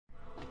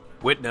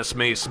Witness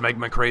me,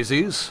 Smegma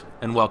Crazies,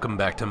 and welcome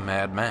back to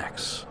Mad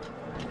Max.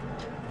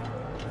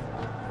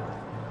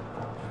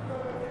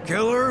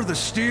 Killer, the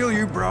steel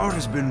you brought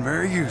has been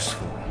very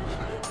useful.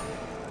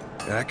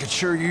 I could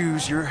sure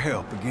use your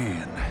help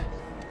again.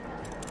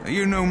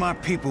 You know my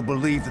people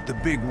believe that the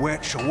big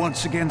wet shall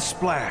once again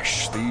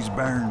splash these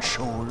barren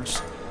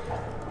shores.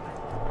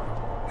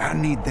 I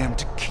need them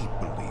to keep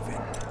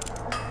believing.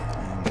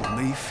 In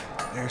belief,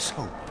 there's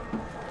hope.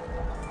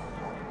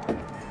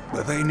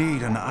 But they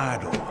need an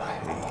idol,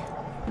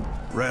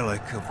 a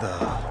relic of the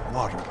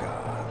water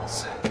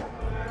gods.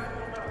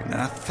 And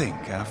I think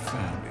I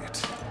found it.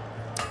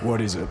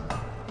 What is it?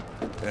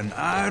 An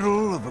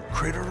idol of a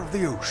critter of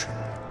the ocean.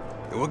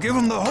 It will give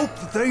them the hope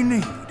that they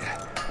need.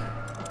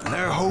 And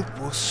their hope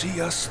will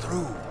see us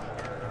through.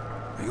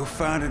 You'll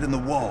find it in the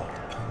wall,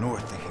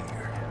 north of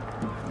here.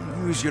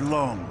 Use your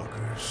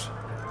longlookers.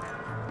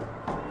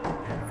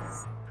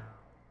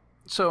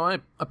 So I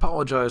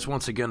apologize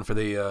once again for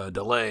the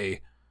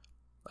delay.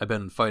 I've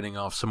been fighting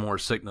off some more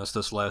sickness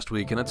this last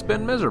week, and it's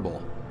been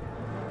miserable.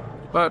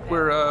 But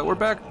we're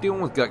back dealing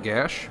with Gut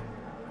Gash.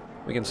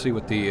 We can see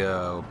with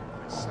the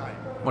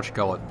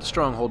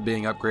stronghold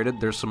being upgraded.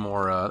 There's some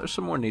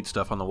more neat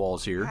stuff on the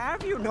walls here.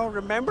 Have you no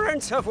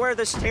remembrance of where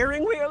the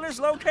steering wheel is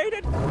located?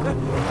 It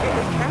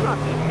cannot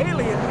be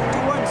alien to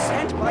one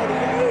sent by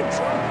the age.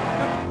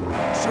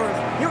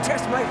 Surely you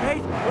test my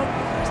faith.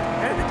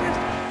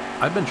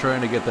 I've been trying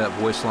to get that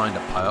voice line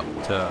to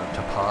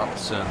pop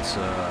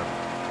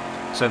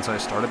since I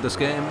started this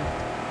game.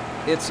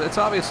 It's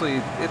obviously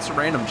a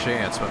random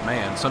chance, but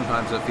man,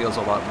 sometimes it feels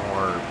a lot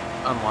more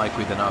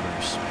unlikely than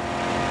others.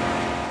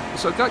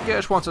 So Gut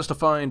Gash wants us to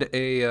find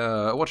a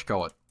a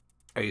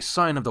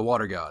sign of the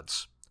water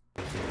gods,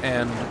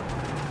 and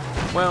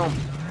well,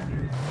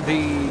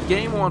 the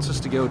game wants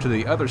us to go to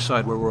the other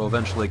side where we'll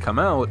eventually come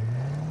out,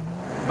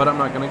 but I'm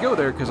not going to go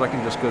there because I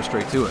can just go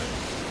straight to it.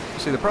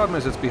 See, the problem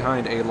is it's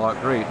behind a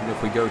locked grate, and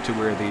if we go to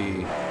where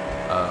the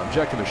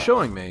objective is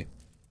showing me,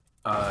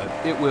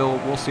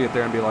 we'll see it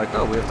there and be like,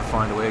 oh, we have to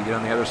find a way to get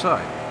on the other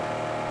side.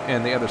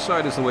 And the other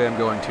side is the way I'm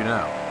going to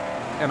now.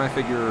 And I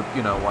figure,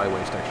 why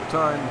waste extra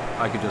time?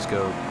 I could just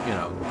go,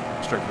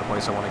 straight to the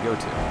place I want to go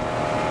to.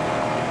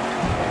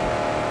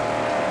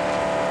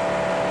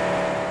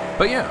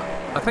 But yeah,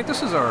 I think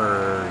this is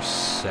our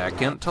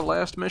second to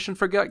last mission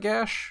for Gut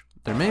Gash.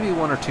 There may be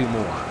one or two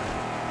more.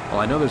 Well,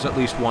 I know there's at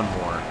least one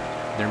more.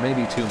 There may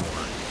be two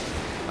more.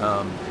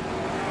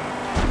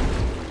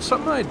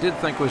 Something I did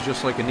think was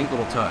just like a neat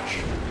little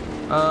touch.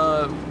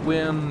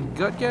 When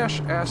Gut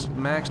Gash asked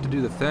Max to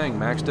do the thing,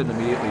 Max didn't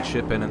immediately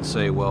chip in and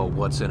say, well,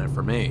 what's in it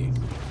for me?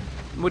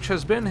 Which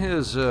has been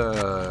his,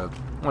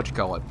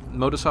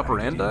 modus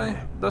operandi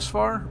thus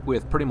far,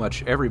 with pretty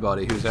much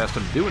everybody who's asked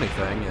him to do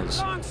anything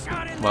is,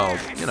 well,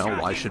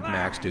 why should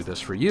Max do this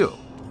for you?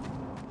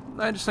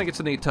 I just think it's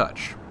a neat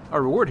touch.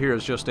 Our reward here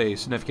is just a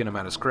significant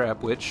amount of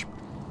scrap, which,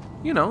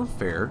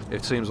 fair.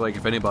 It seems like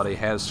if anybody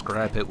has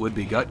scrap, it would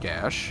be Gut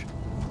Gash.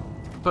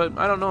 But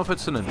I don't know if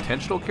it's an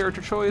intentional character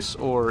choice,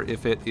 or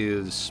if it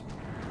is...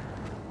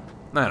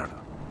 I don't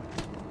know.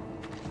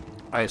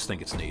 I just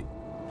think it's neat.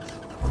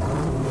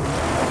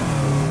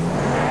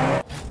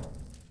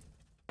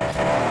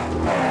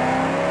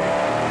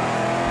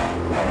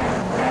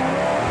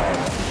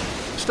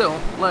 Still,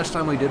 last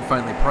time we did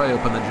finally pry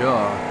open the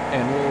jaw,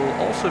 and we'll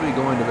also be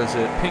going to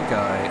visit Pink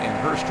Eye and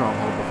her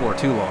stronghold before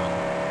too long.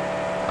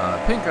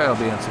 Pink Eye will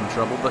be in some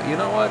trouble, but you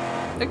know what?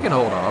 It can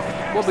hold off.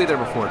 We'll be there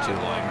before too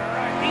long.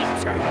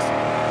 I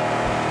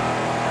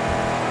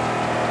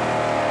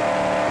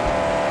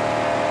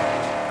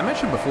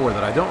mentioned before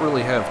that I don't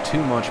really have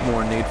too much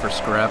more need for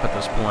scrap at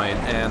this point,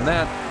 and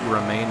that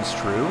remains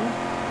true.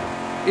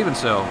 Even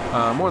so,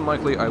 more than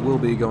likely I will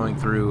be going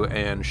through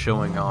and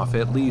showing off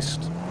at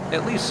least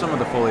some of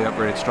the fully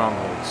upgraded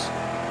strongholds.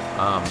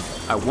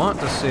 I want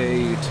to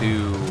say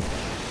to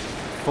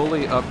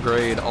fully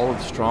upgrade all of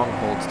the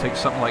strongholds takes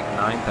something like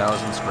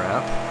 9,000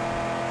 scrap,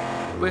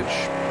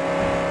 which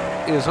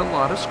is a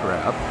lot of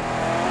scrap,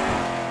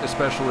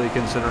 especially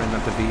considering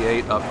that the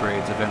V8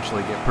 upgrades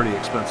eventually get pretty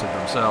expensive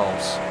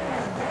themselves.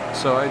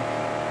 So I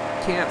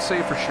can't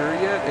say for sure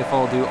yet if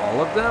I'll do all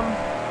of them.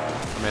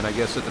 I mean, I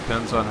guess it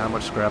depends on how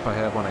much scrap I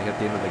have when I hit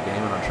the end of the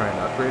game and I'm trying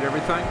to upgrade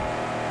everything,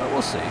 but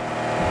we'll see.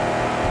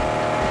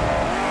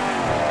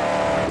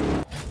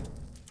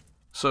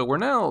 So we're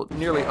now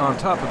nearly on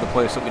top of the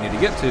place that we need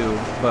to get to,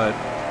 but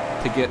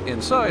to get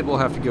inside we'll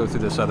have to go through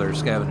this other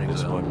scavenging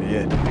zone.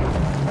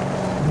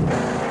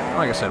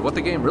 Like I said, what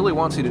the game really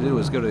wants you to do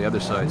is go to the other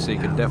side so you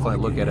can definitely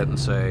look at it and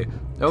say,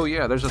 oh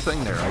yeah, there's a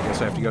thing there, I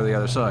guess I have to go to the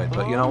other side.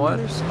 But you know what?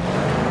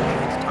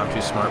 I'm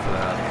too smart for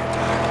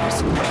that.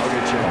 I'll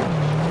get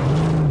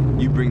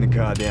you. You bring the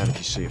car down if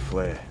you see a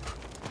flare.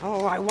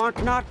 Oh, I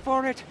want not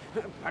for it,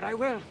 but I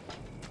will.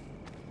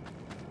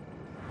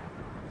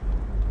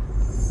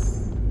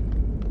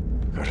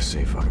 Gotta see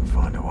if I can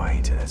find a way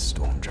into that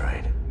storm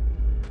drain.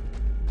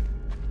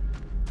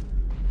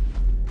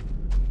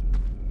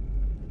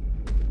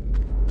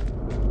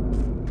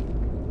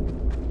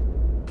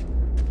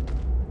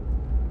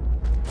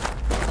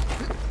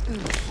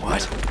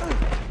 What?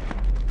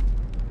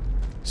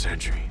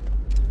 Sentry.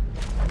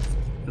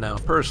 Now,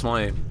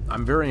 personally,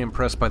 I'm very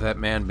impressed by that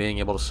man being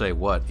able to say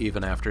what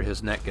even after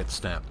his neck gets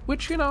snapped.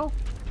 Which, you know,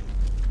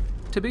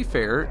 to be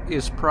fair,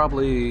 is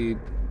probably...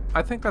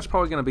 I think that's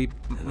probably going to be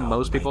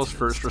most people's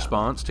first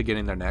response to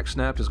getting their neck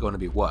snapped is going to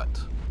be what?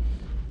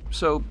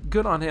 So,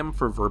 good on him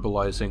for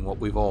verbalizing what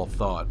we've all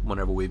thought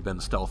whenever we've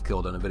been stealth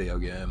killed in a video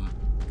game.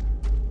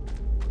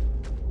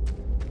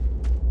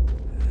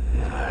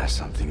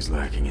 Something's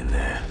lurking in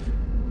there.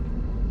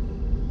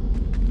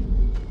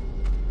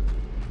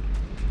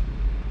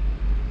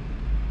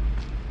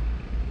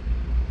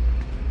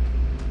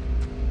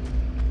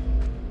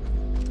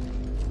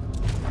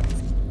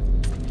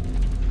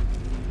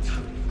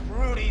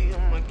 Rudy,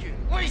 I'm gonna get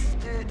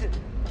wasted. Get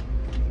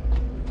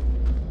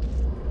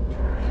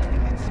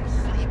some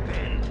sleep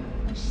in.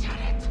 Shut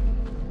it.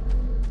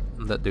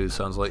 That dude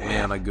sounds like me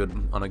on a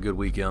good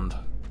weekend.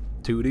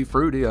 Tutti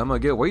fruity, I'm gonna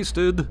get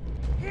wasted.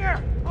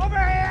 Here, over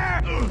here.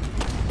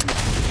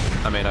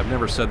 I mean, I've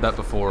never said that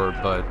before,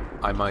 but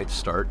I might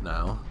start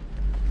now.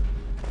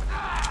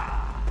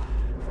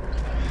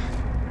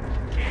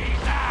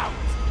 Get out.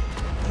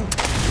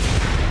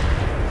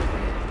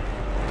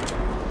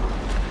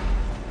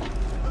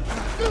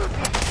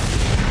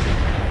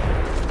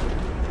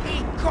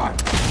 Be caught.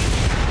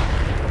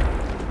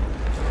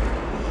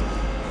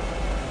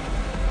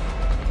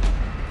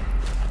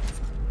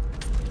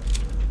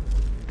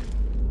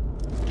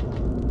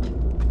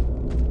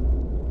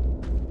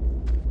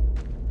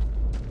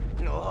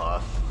 No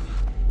huff,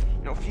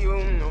 no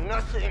fume, no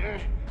nothing.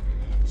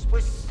 This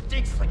place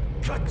stinks like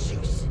gut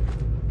juice.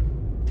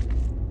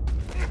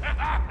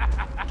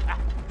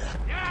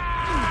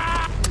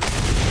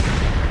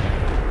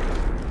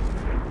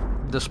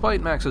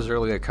 Despite Max's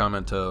earlier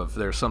comment of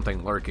there's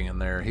something lurking in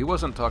there, he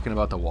wasn't talking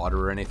about the water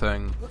or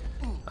anything.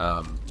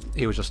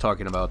 He was just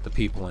talking about the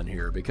people in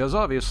here, because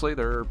obviously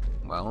there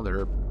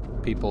are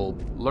people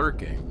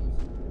lurking.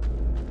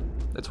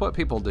 It's what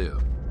people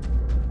do.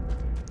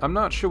 I'm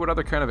not sure what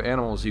other kind of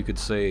animals you could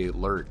say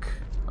lurk.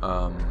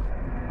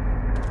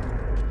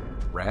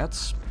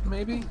 Rats,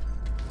 maybe?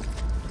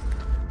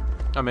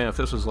 I mean, if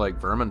this was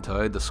like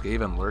Vermintide, the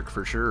Skaven lurk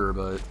for sure,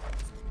 but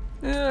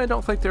I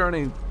don't think there are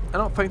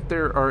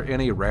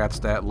any rats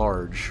that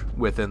large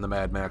within the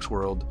Mad Max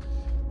world.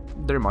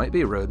 There might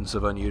be rodents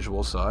of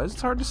unusual size.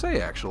 It's hard to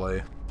say,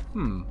 actually.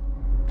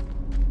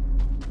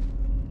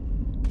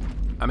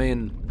 I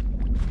mean,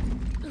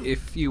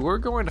 if you were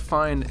going to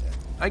find...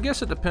 I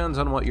guess it depends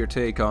on what your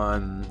take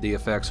on the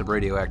effects of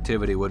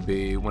radioactivity would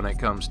be when it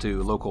comes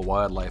to local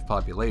wildlife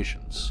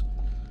populations.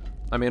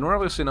 I mean, we're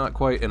obviously not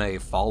quite in a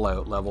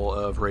Fallout level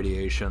of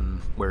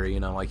radiation, where, you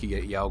know, like you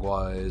get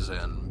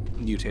Yaoguais and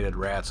mutated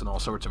rats and all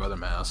sorts of other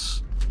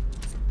mess.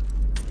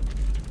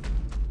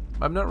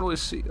 I've not really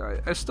seen...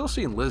 I've still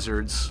seen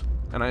lizards,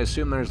 and I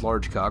assume there's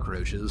large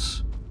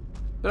cockroaches.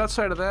 But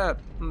outside of that,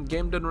 the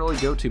game didn't really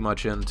go too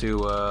much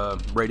into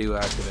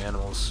radioactive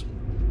animals.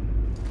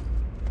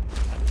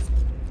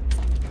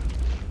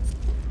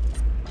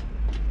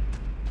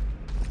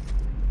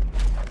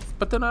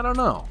 But then I don't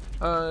know.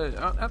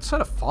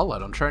 Outside of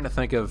Fallout, I'm trying to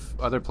think of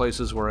other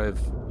places where I've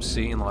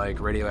seen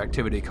like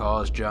radioactivity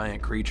cause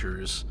giant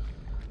creatures.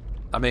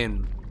 I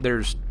mean,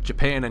 there's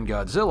Japan and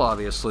Godzilla,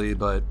 obviously,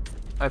 but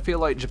I feel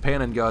like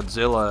Japan and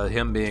Godzilla,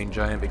 him being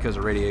giant because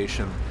of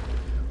radiation,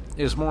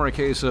 is more a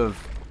case of,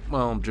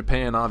 well,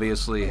 Japan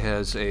obviously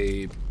has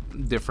a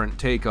different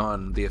take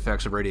on the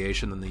effects of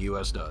radiation than the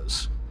US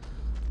does.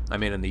 I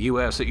mean, in the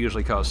US it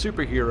usually caused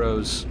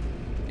superheroes,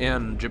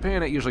 in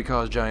Japan it usually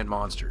caused giant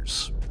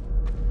monsters.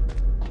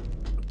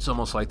 It's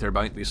almost like there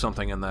might be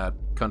something in that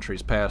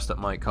country's past that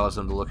might cause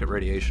them to look at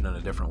radiation in a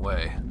different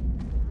way.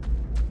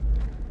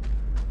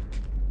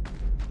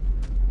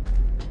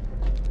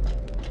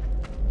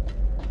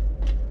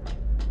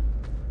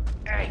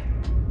 Hey!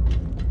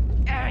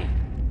 Hey!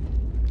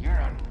 You're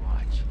on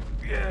watch.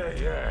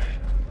 Yeah.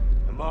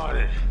 I'm on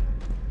it.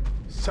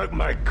 Suck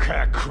my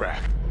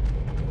Cackcrack.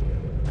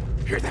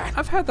 Hear that?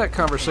 I've had that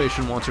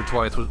conversation once or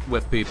twice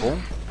with people.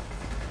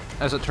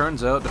 As it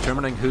turns out,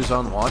 determining who's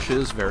on watch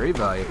is very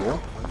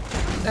valuable.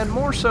 And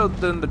more so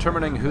than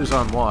determining who's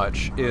on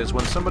watch is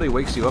when somebody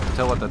wakes you up to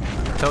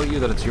tell you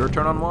that it's your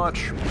turn on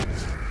watch.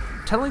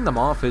 Telling them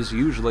off is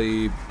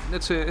usually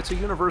it's a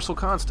universal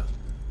constant.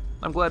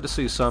 I'm glad to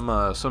see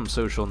some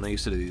social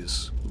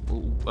niceties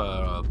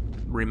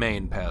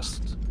remain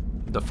past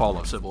the fall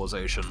of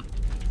civilization.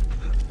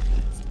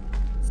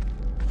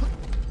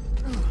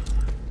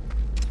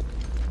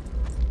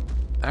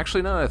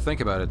 Actually, now that I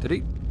think about it, did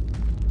he?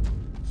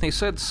 He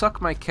said,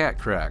 "Suck my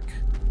Cackcrack."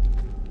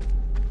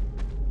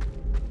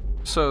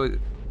 So,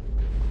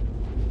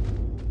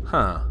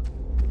 huh.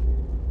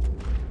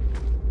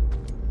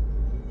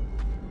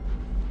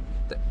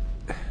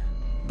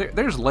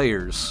 There's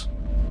layers.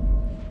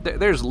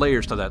 There's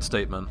layers to that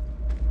statement.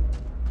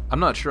 I'm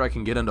not sure I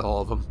can get into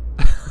all of them.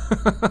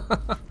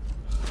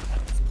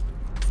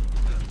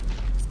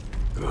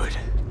 Good.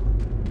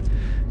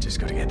 Just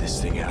gotta get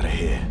this thing out of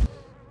here.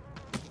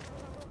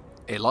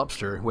 A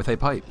lobster with a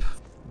pipe.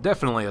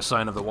 Definitely a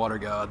sign of the water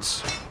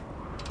gods.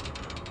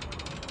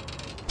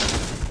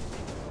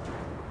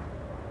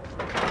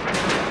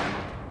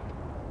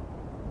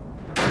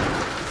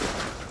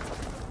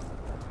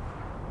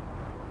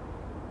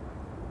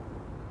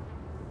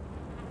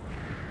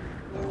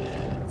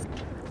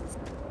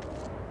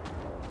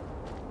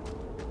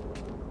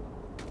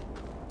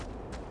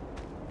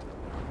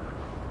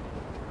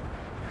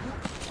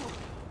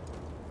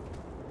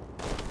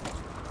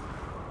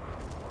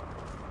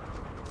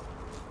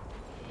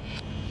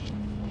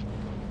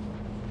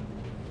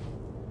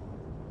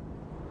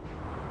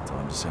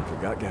 Time to send for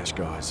gut gas,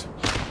 guys.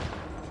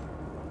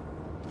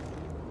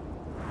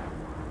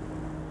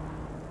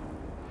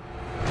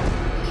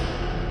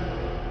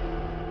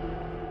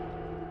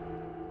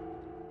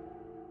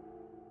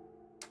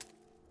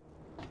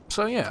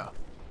 So yeah,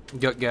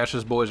 Gut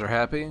Gash's boys are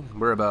happy.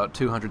 We're about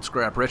 200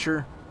 scrap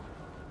richer.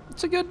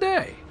 It's a good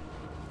day.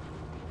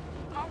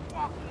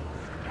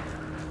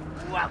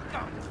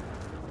 Welcome.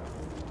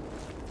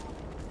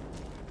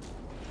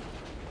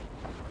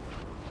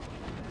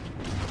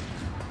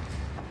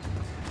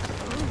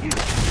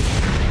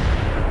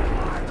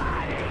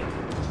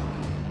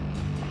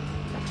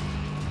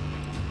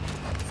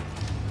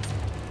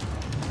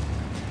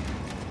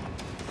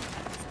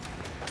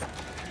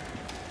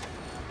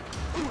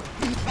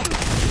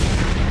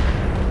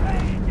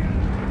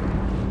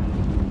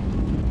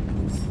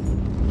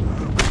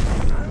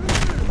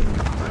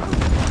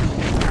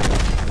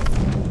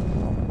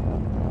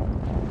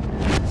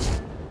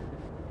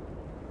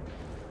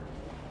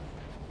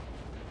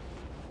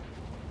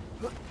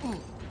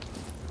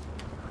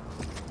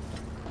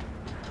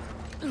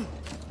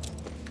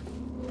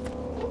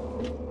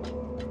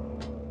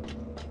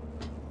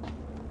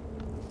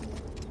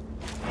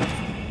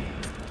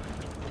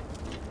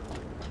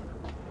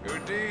 Your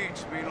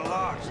deeds mean a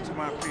lot to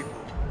my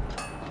people.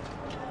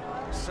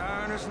 The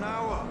sign is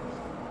now up.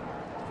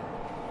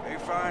 They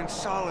find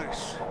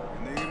solace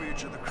in the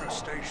image of the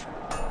crustacean.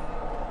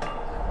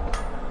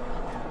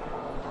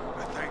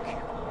 I thank you.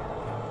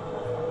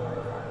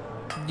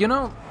 You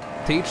know,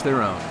 to each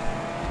their own.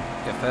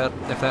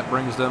 If that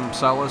brings them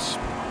solace,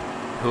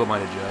 who am I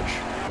to judge?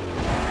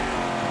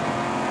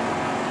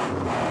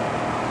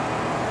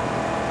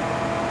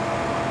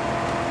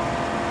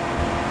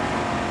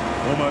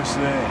 Almost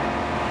there.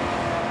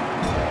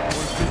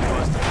 We've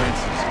visualized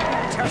defenses.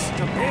 Just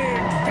a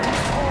big,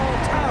 tall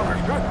tower.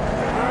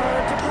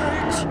 Hard to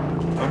breach.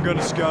 I'm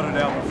gonna scout it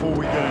out before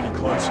we get any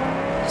closer.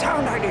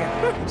 Sound idea.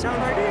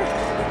 Sound idea.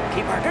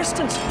 Keep our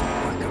distance.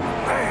 Work 'em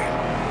away.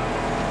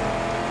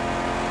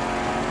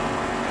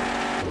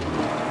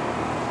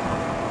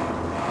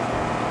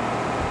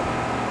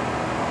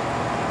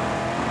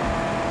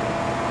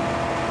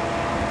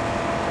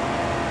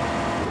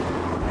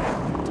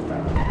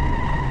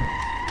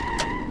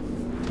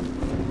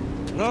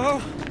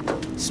 Low.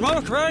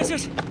 Smoke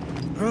rises.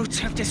 Roots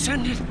have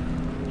descended.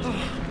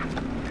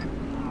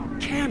 Oh.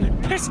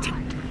 Cannon, piston.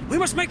 We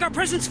must make our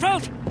presence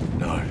felt.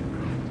 No.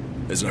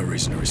 There's no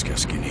reason to risk our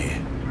skin here.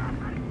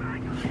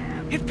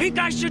 If Pink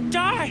Eye should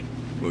die,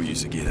 We'll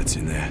use the gear that's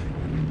in there.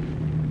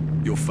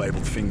 Your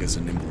fabled fingers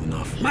are nimble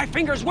enough. my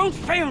fingers won't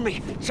fail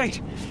me, Saint.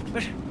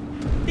 But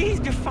these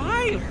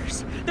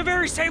defilers, the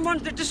very same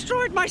ones that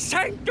destroyed my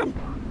sanctum.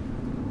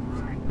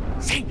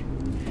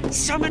 Saint,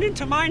 summon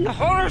into mind the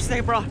horrors they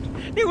brought.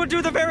 They will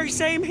do the very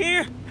same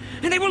here,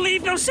 and they will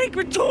leave no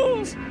sacred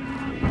tools.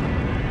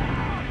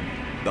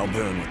 They'll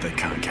burn what they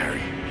can't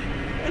carry.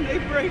 And they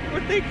break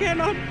what they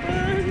cannot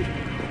burn.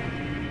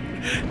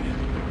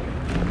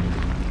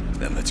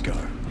 Then let's go.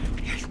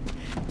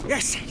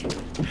 Yes, Saint.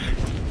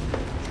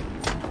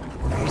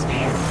 There's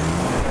there.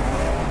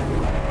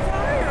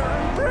 Fire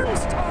and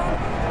brimstone!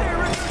 They're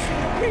reducing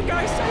the Pink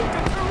Eye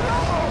sanctum to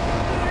rubble!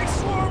 They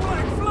swarm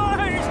like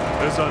flies!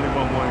 There's only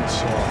one way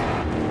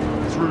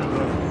inside. Through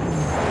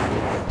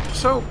there.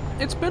 So,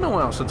 it's been a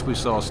while since we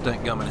saw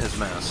Stink Gum and his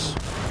mess.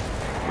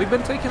 We've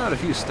been taking out a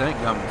few Stink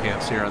Gum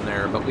camps here and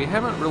there, but we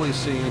haven't really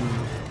seen,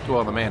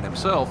 well, the man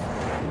himself,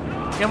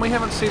 and we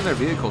haven't seen their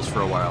vehicles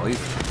for a while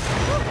either.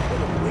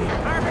 We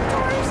are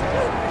victorious!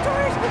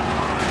 Victorious!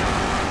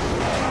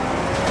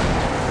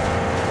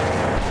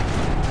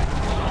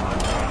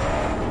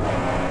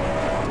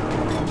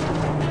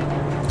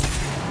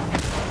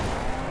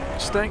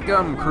 Stink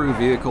Gum crew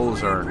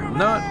vehicles are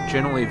not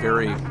generally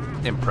very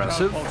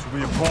impressive.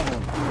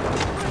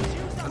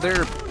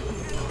 They're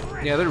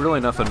really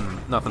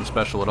nothing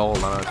special at all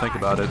now that I think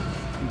about it.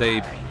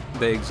 They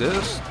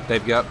exist.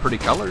 They've got pretty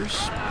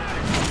colors.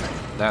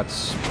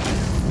 That's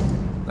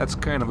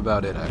kind of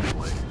about it,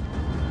 actually.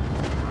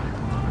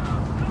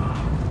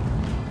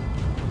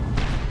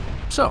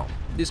 So,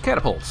 these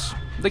catapults.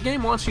 The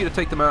game wants you to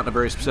take them out in a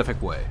very specific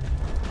way.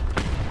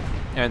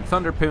 And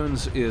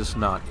Thunderpoons is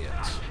not it.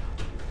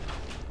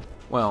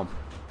 Well,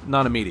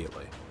 not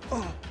immediately.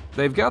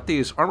 They've got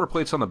these armor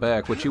plates on the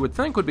back, which you would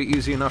think would be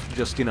easy enough to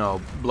just,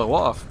 blow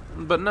off.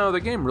 But no,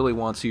 the game really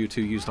wants you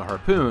to use the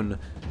harpoon,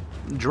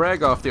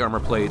 drag off the armor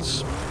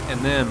plates,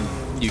 and then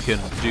you can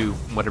do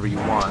whatever you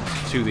want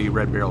to the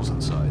red barrels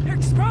inside.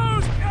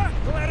 Exposed!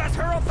 Let us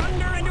hurl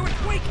thunder into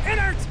its weak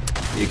innards!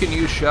 You can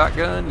use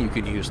shotgun, you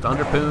can use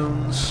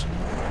thunderpoons,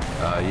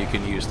 you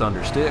can use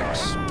thunder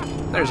sticks.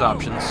 There's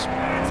options.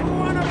 That's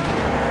one of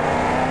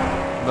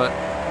them! But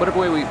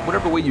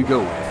whatever way you go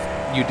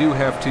with, you do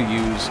have to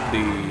use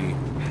the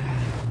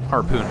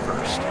harpoon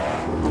first.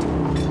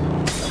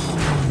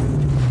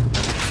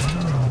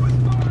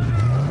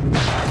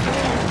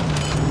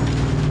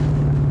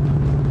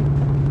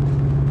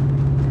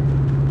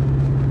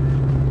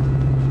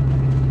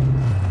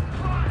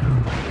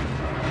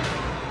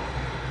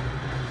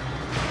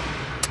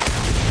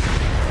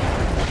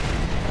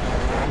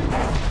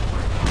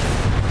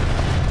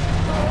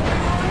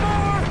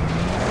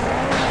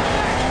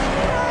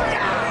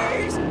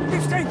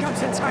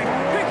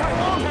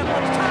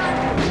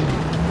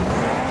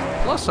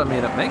 Plus, I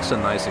mean, it makes a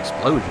nice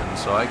explosion,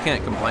 so I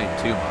can't complain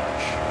too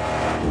much.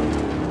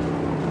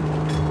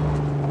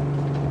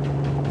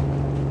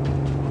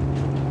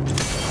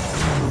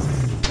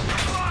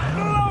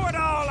 Blow it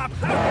all up!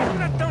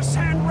 Let those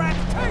sand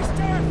rats taste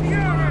their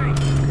fury!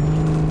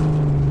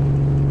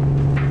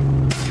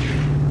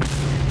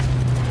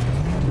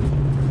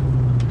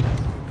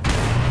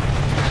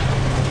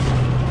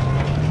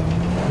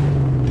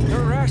 The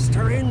rest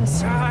are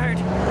inside.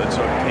 Let's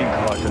hope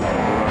Cackcrack can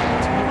overrun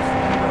until we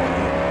find out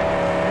here.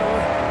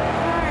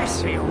 I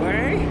see a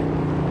way.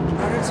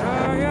 But it's,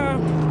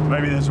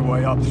 Maybe there's a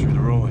way up through the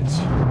ruins.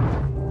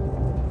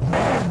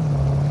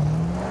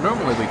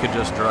 Normally we could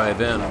just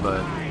drive in,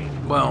 but,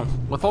 well,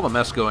 with all the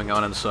mess going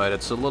on inside,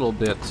 it's a little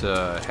bit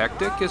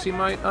hectic, as you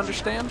might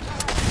understand.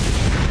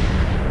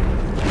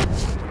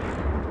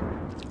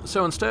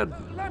 So instead,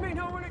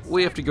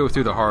 we have to go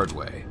through the hard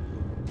way.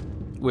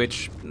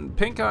 Which,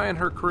 Pink Eye and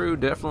her crew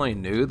definitely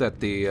knew that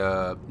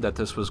that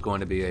this was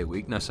going to be a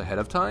weakness ahead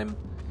of time,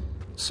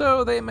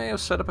 so they may have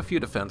set up a few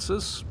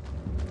defenses.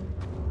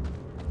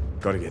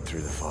 Gotta get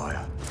through the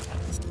fire.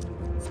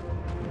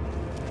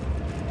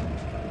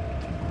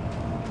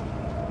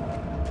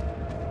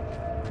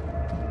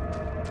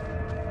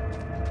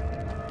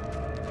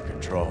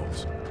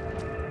 Controls.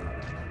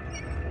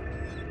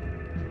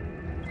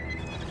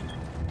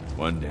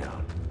 One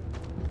down.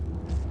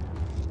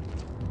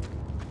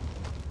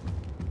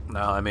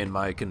 Now, I mean,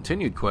 my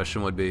continued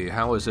question would be,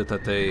 how is it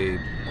that they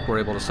were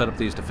able to set up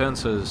these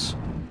defenses,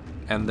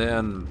 and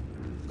then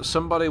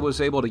somebody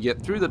was able to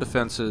get through the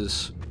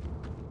defenses,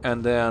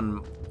 and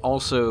then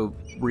also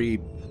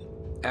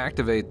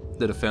reactivate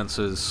the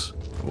defenses?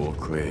 All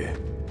clear.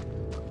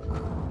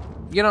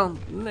 You know,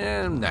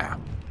 nah.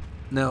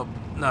 No,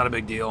 not a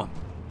big deal.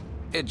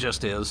 It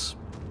just is.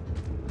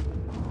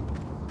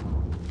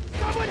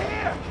 Someone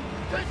here!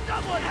 There's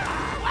someone here!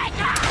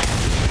 Wake up!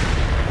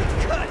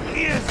 Cut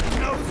ears and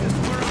noses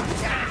were on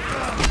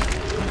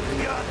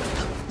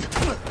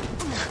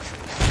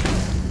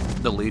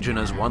The Legion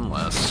is one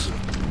less.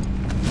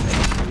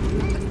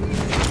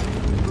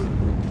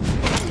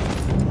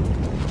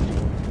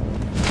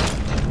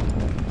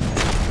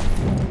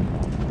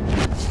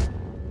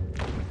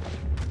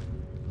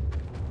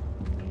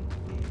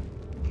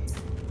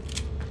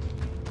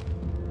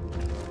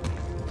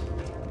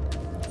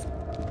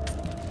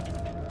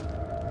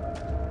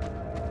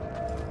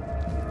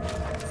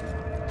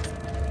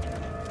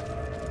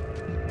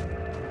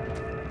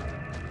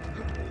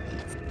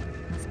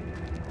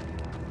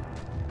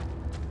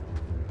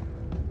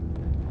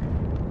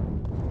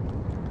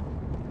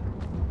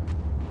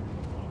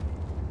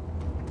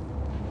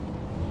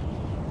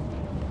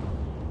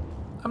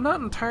 I'm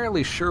not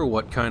entirely sure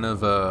what kind of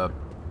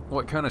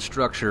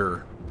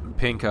structure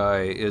Pink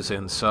Eye is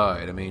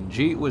inside. I mean,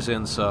 Jeet was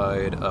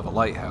inside of a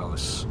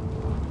lighthouse.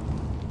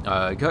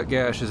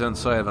 Gutgash is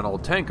inside of an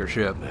old tanker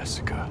ship.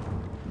 Jessica.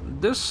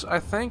 This, I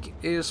think,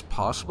 is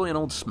possibly an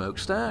old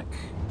smokestack.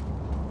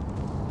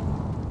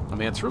 I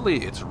mean, it's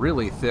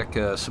really thick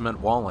cement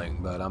walling,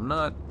 but I'm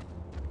not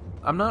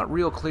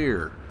real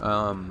clear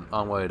on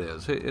what it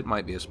is. It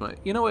might be a smoke.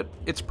 You know what?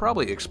 It's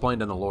probably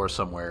explained in the lore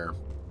somewhere.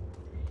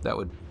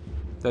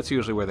 That's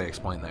usually where they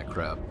explain that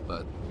crap,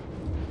 but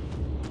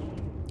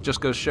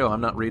just goes to show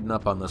I'm not reading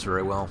up on this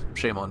very well.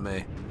 Shame on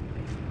me.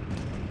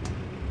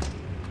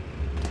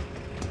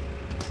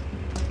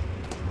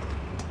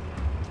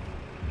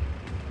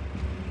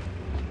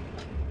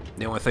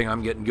 The only thing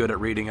I'm getting good at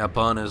reading up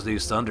on is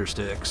these thunder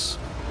sticks.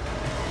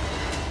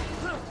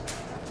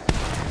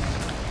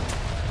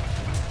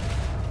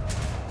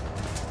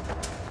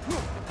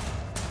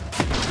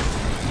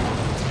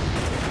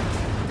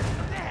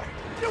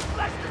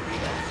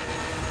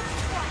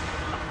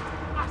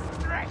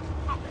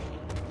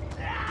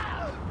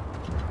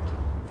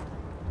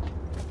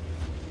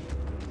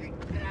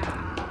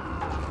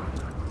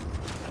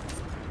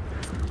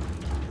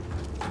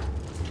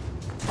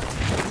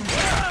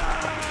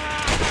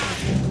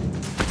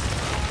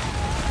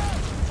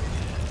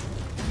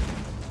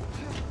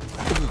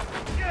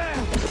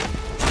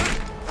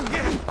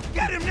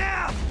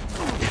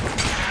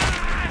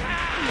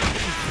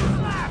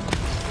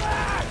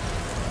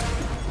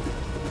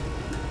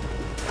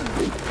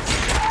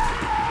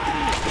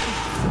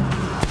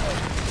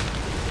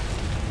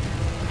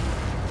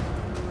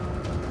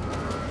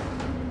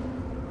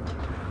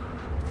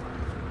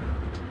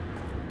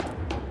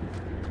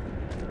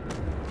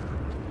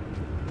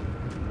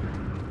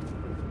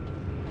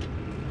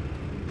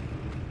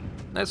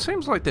 It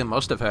seems like they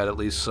must have had at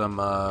least some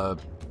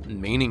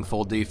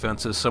meaningful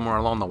defenses somewhere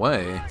along the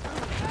way.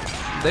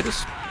 They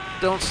just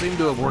don't seem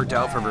to have worked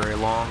out for very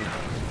long.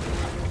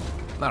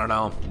 I don't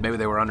know, maybe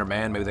they were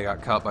undermanned, maybe they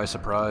got caught by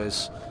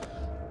surprise.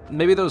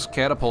 Maybe those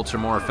catapults are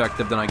more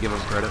effective than I give them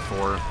credit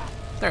for.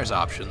 There's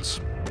options.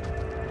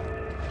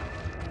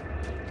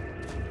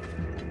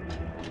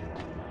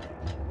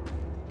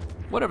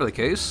 Whatever the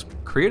case,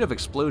 creative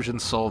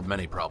explosions solve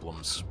many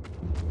problems,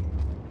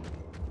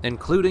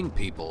 including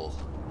people.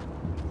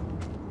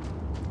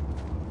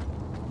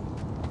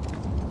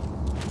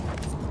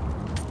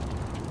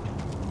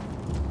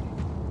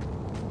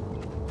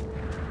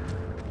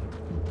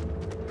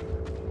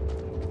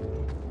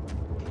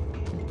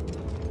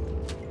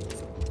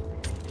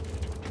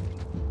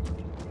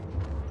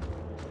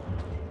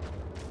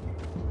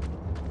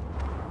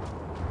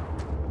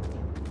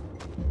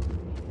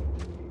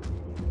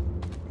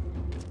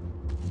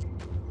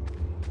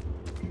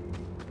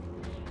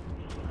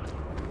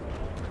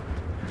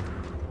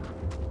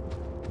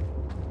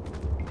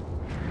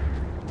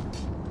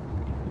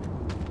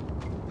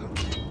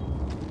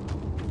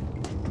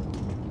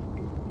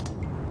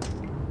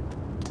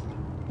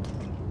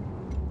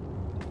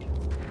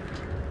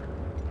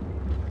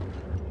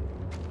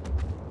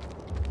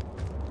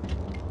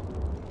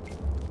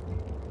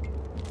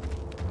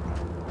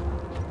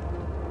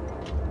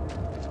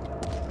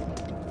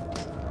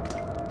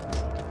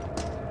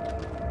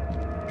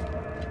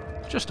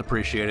 Just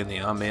appreciating the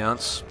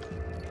ambiance.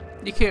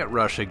 You can't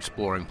rush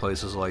exploring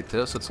places like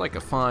this. It's like a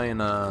fine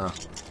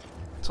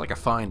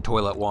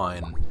toilet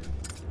wine.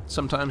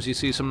 Sometimes you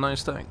see some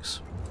nice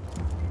things.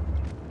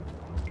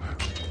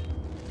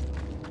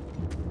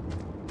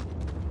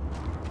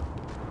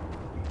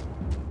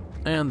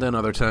 And then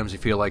other times you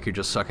feel like you're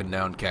just sucking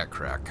down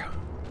Cackcrack.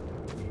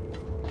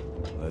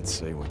 Let's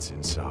see what's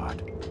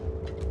inside.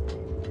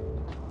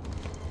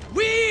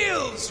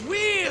 Wheels!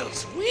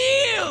 Wheels!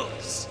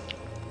 Wheels!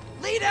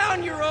 Lay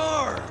down your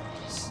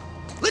arms.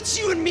 Let's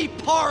you and me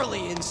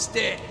parley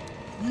instead.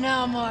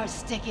 No more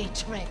sticky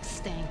tricks,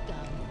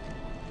 Stankum.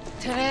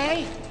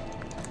 Today,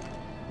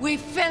 we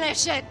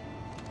finish it.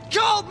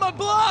 Called my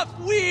bluff,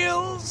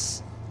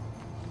 Wheels!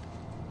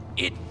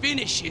 It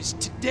finishes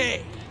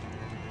today.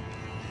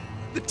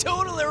 The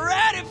total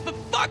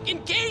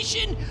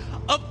erratification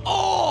of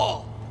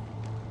all!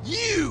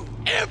 You,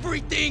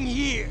 everything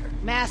here!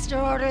 Master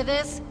order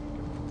this?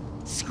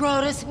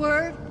 Scrotus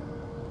word?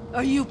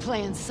 Or you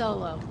playing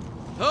solo?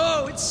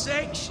 Oh, it's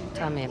sanctioned.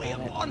 Tell me Way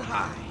about it. up on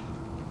high.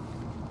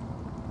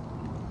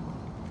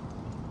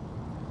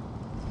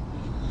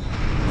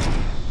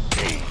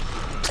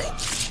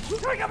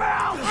 Take him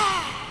out!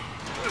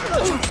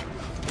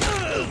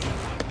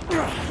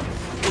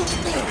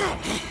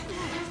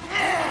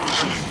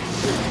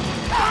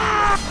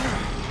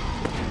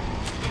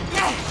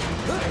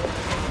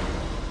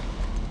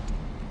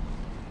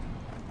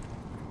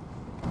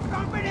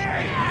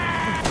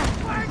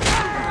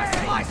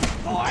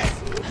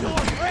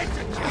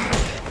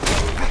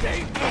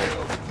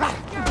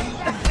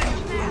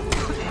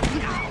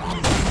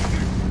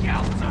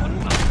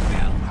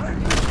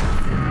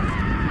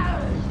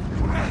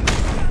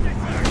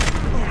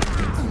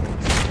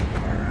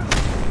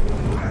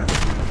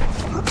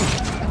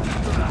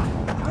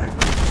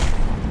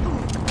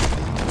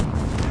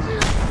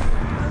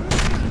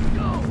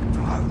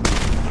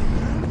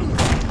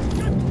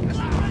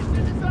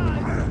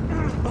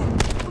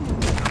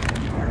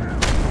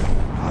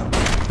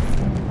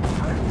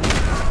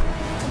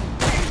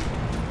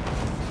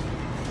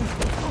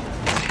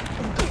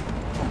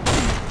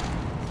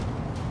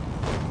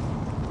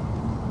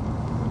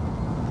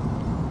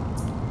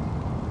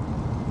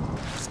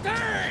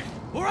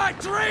 Or I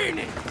drain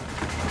it!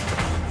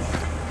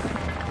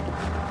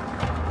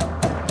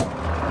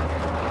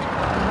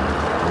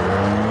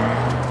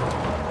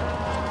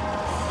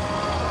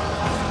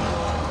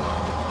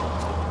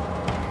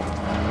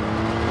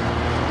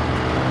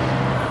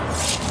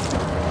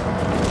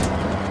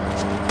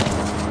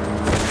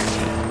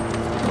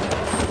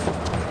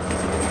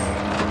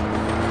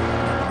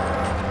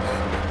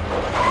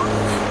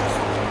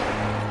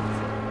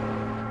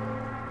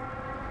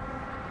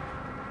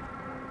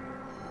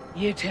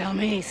 You tell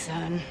me,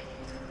 son.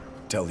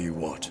 Tell you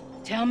what?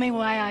 Tell me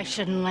why I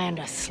shouldn't land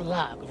a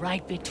slug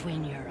right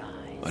between your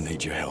eyes. I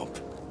need your help.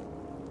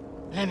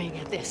 Let me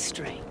get this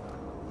straight.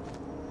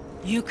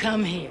 You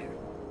come here,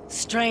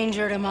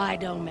 stranger to my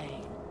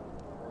domain,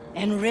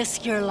 and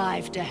risk your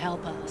life to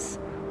help us.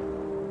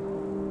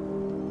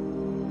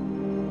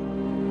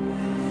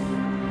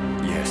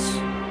 Yes.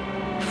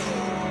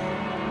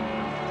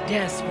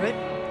 Desperate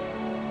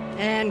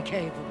and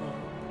capable.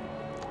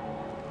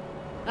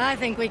 I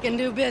think we can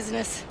do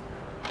business.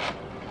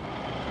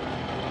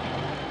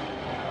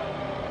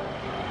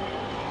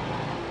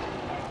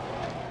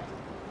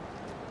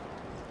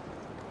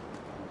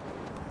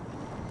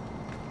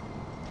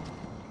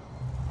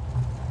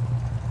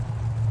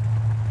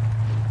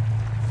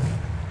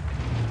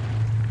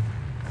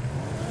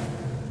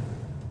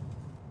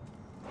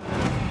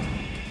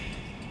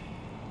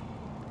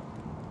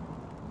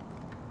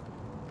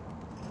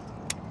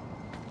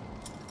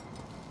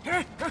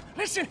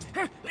 listen,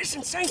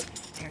 listen, Saint.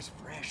 There's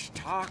fresh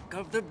talk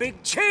of the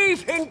big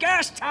chief in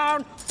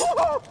Gastown.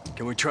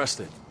 Can we trust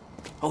it?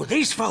 Oh,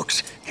 these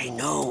folks, they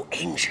know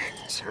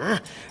engines, huh?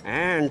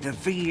 And the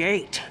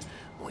V8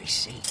 we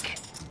seek.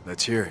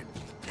 Let's hear it.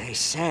 They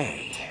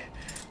say,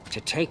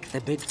 to take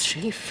the big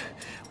chief,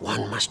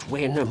 one must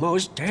win a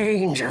most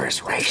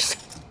dangerous race.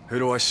 Who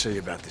do I see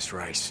about this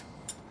race?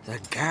 The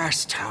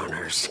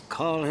Gastowners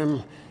call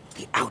him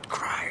the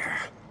Outcrier.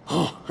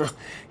 Oh,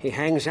 he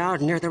hangs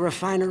out near the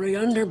refinery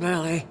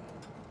underbelly.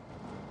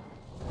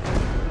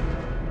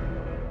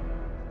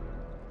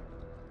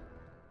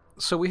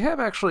 So we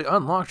have actually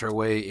unlocked our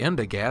way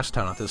into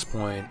Gastown at this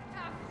point.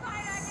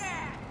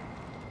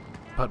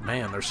 But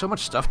man, there's so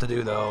much stuff to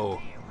do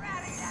though.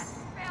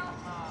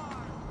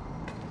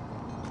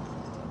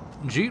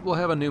 Jeet will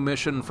have a new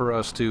mission for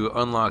us to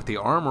unlock the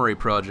Armory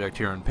project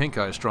here in Pink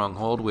Eye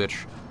Stronghold,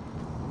 which,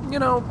 you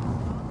know,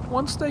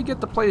 once they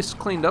get the place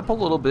cleaned up a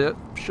little bit,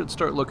 should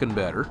start looking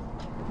better.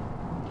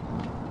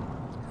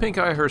 Pink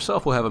Eye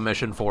herself will have a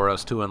mission for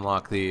us to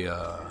unlock the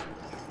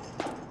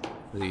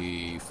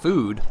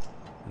food,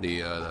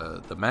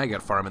 the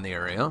maggot farm in the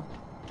area.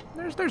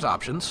 There's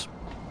options.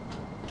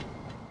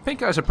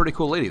 Pink Eye's a pretty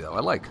cool lady, though. I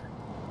like her.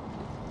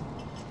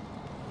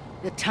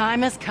 The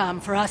time has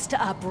come for us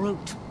to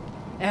uproot.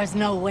 There's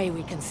no way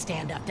we can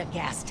stand up to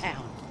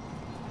Gastown.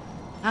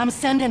 I'm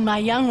sending my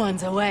young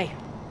ones away.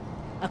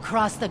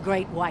 Across the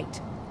Great White.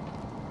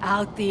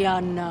 Out the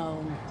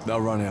unknown. They'll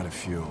run out of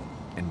fuel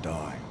and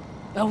die.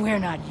 But we're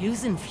not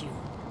using fuel.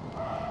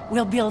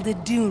 We'll build a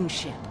dune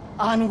ship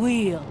on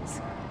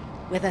wheels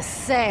with a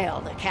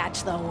sail to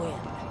catch the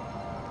wind.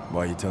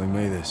 Why are you telling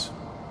me this?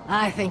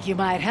 I think you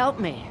might help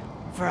me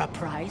for a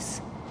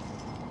price.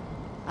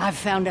 I've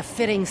found a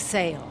fitting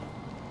sail.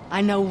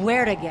 I know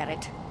where to get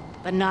it,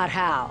 but not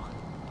how.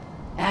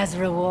 As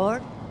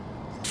reward,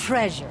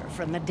 treasure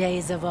from the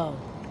days of old.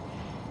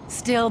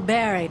 Still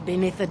buried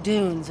beneath the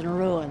dunes and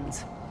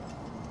ruins.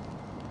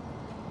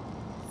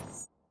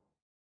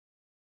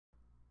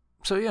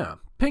 So yeah,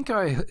 Pink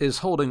Eye is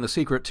holding the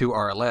secret to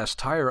our last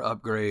tire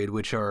upgrade,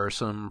 which are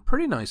some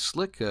pretty nice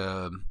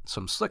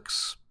some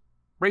slicks.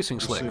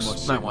 Racing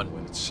slicks, that one.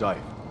 When it's safe.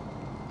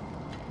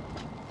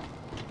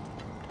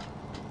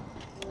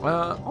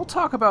 I'll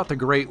talk about the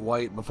Great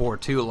White before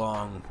too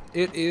long.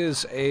 It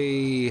is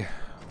an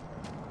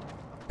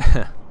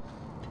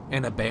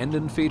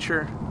abandoned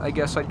feature, I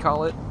guess I'd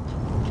call it.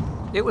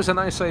 It was a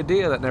nice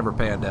idea that never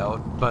panned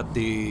out, but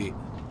the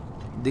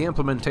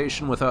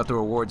implementation without the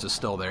rewards is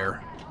still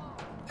there.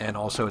 And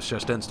also it's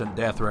just instant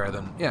death rather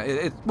than...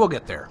 Yeah, we'll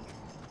get there.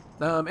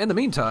 In the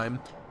meantime,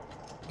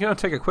 I'm going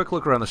to take a quick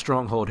look around the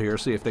stronghold here,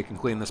 see if they can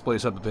clean this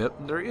place up a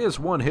bit. There is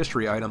one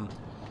history item,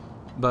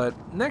 but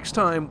next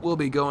time we'll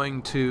be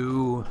going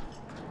to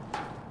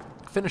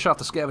finish off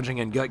the scavenging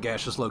in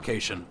Gutgash's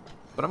location.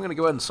 But I'm going to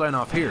go ahead and sign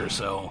off here,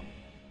 so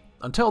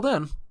until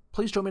then,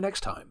 please join me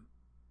next time.